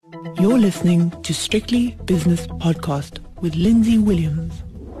You're listening to Strictly Business Podcast with Lindsay Williams.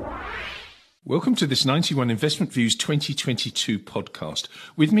 Welcome to this 91 Investment Views 2022 podcast.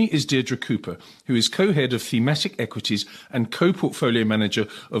 With me is Deirdre Cooper, who is co-head of Thematic Equities and co-portfolio manager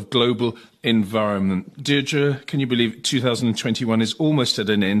of Global Environment. Deirdre, can you believe 2021 is almost at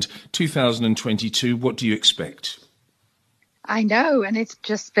an end? 2022, what do you expect? I know, and it's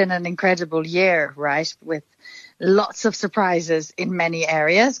just been an incredible year, right, with lots of surprises in many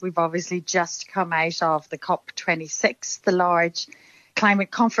areas. We've obviously just come out of the COP26, the large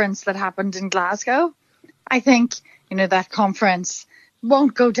climate conference that happened in Glasgow. I think, that conference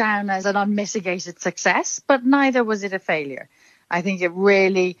won't go down as an unmitigated success, but neither was it a failure. I think it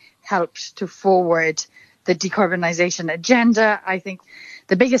really helped to forward the decarbonisation agenda. I think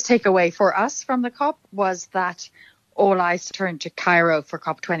the biggest takeaway for us from the COP was that all eyes turned to Cairo for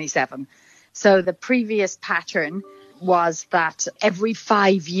COP27. So the previous pattern was that every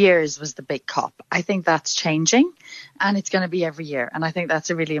 5 years was the big COP. I think that's changing, and it's going to be every year. And I think that's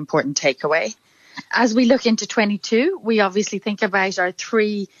a really important takeaway. As we look into 22, we obviously think about our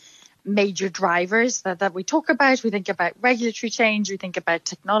three major drivers that we talk about. We think about regulatory change, we think about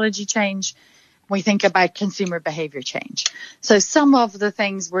technology change, we think about consumer behavior change. So some of the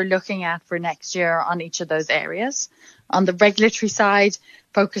things we're looking at for next year on each of those areas. On the regulatory side,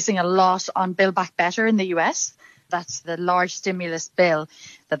 focusing a lot on Build Back Better in the US. That's the large stimulus bill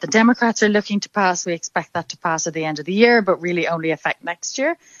that the Democrats are looking to pass. We expect that to pass at the end of the year, but really only affect next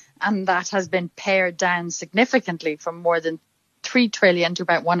year. And that has been pared down significantly from more than 3 trillion to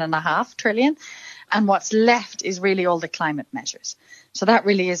about 1.5 trillion. And what's left is really all the climate measures. So that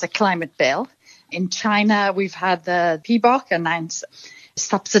really is a climate bill. In China, we've had the PBOC announce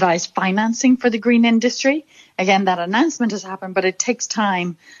subsidized financing for the green industry. Again, that announcement has happened, but it takes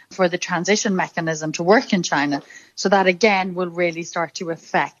time for the transition mechanism to work in China. So that, again, will really start to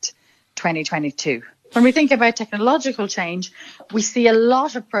affect 2022. When we think about technological change, we see a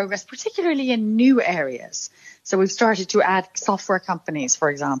lot of progress, particularly in new areas. So we've started to add software companies, for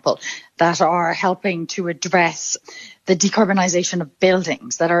example, that are helping to address the decarbonisation of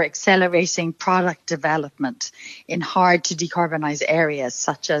buildings, that are accelerating product development in hard to decarbonise areas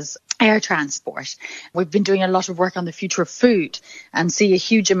such as air transport. We've been doing a lot of work on the future of food and see a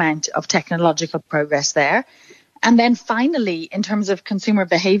huge amount of technological progress there. And then finally, in terms of consumer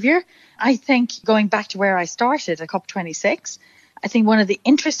behaviour, I think going back to where I started at COP26, I think one of the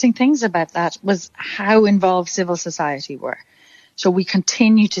interesting things about that was how involved civil society were. So we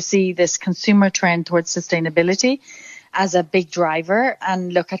continue to see this consumer trend towards sustainability as a big driver,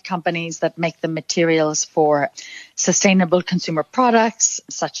 and look at companies that make the materials for sustainable consumer products,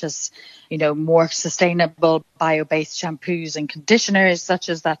 such as, more sustainable bio-based shampoos and conditioners, such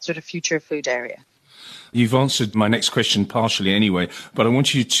as that sort of future food area. You've answered my next question partially anyway, but I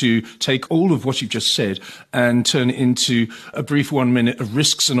want you to take all of what you've just said and turn it into a brief 1 minute of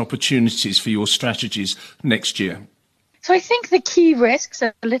risks and opportunities for your strategies next year. So I think the key risks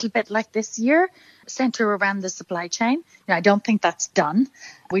are a little bit like this year, center around the supply chain. I don't think that's done.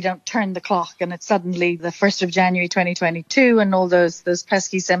 We don't turn the clock and it's suddenly the 1st of January 2022 and all those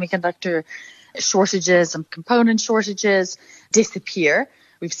pesky semiconductor shortages and component shortages disappear.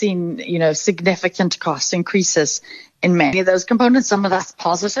 We've seen, significant cost increases in many of those components. Some of that's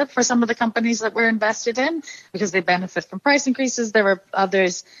positive for some of the companies that we're invested in because they benefit from price increases. There are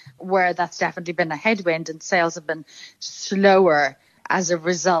others where that's definitely been a headwind and sales have been slower as a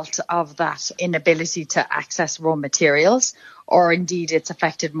result of that inability to access raw materials, or indeed it's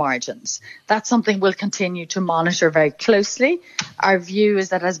affected margins. That's something we'll continue to monitor very closely. Our view is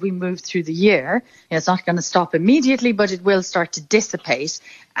that as we move through the year, it's not going to stop immediately, but it will start to dissipate.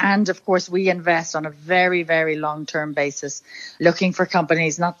 And of course, we invest on a very, very long-term basis, looking for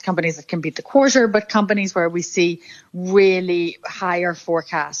companies, not companies that can beat the quarter, but companies where we see really higher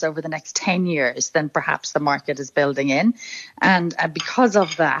forecasts over the next 10 years than perhaps the market is building in. And because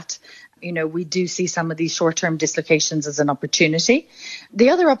of that, we do see some of these short-term dislocations as an opportunity. The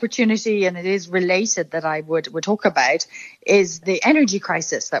other opportunity, and it is related that I would talk about, is the energy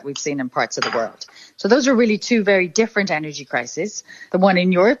crisis that we've seen in parts of the world. So those are really two very different energy crises. The one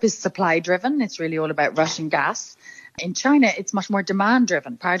in Europe is supply-driven. It's really all about Russian gas. In China, it's much more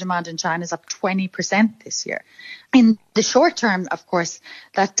demand-driven. Power demand in China is up 20% this year. In the short term, of course,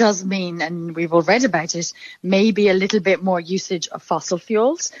 that does mean, and we've all read about it, maybe a little bit more usage of fossil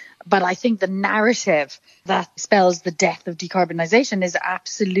fuels. But I think the narrative that spells the death of decarbonisation is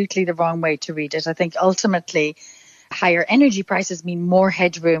absolutely the wrong way to read it. I think ultimately higher energy prices mean more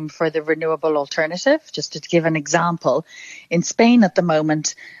headroom for the renewable alternative. Just to give an example, in Spain at the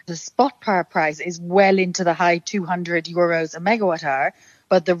moment, the spot power price is well into the high 200 euros a megawatt hour,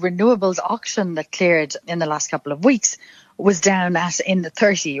 But the renewables auction that cleared in the last couple of weeks was down in the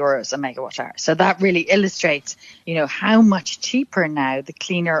 30 euros a megawatt hour. So that really illustrates, how much cheaper now the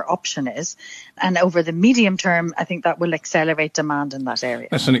cleaner option is. And over the medium term, I think that will accelerate demand in that area.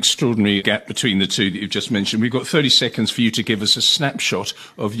 That's an extraordinary gap between the two that you've just mentioned. We've got 30 seconds for you to give us a snapshot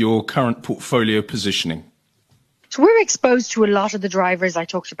of your current portfolio positioning. So we're exposed to a lot of the drivers I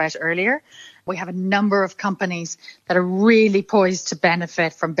talked about earlier. We have a number of companies that are really poised to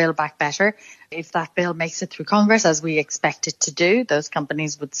benefit from Build Back Better. If that bill makes it through Congress, as we expect it to do, those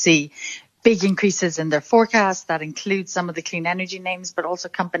companies would see big increases in their forecasts. That includes some of the clean energy names, but also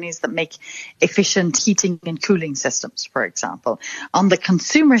companies that make efficient heating and cooling systems, for example. On the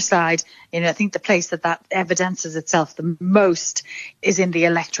consumer side, I think the place that evidences itself the most is in the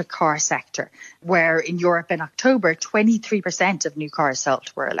electric car sector, where in Europe in October, 23% of new cars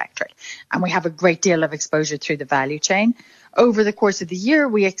sold were electric. And we have a great deal of exposure through the value chain. Over the course of the year,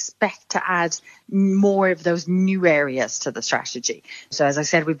 we expect to add more of those new areas to the strategy. So as I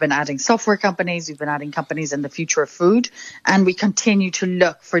said, we've been adding software companies, we've been adding companies in the future of food, and we continue to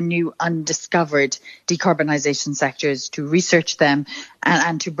look for new undiscovered decarbonisation sectors to research them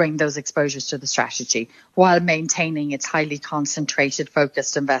and to bring those exposures to the strategy while maintaining its highly concentrated,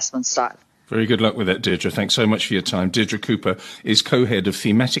 focused investment style. Very good luck with that, Deirdre. Thanks so much for your time. Deirdre Cooper is co-head of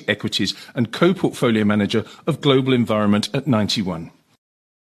Thematic Equities and co-portfolio manager of Global Environment at 91.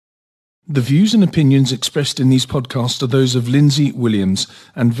 The views and opinions expressed in these podcasts are those of Lindsay Williams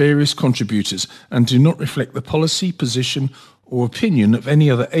and various contributors and do not reflect the policy, position or opinion of any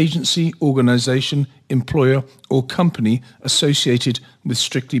other agency, organisation, employer or company associated with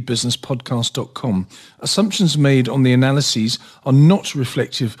strictlybusinesspodcast.com. Assumptions made on the analyses are not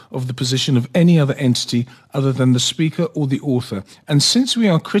reflective of the position of any other entity other than the speaker or the author. And since we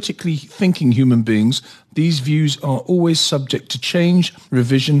are critically thinking human beings, these views are always subject to change,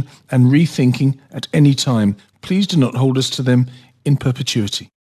 revision and rethinking at any time. Please do not hold us to them in perpetuity.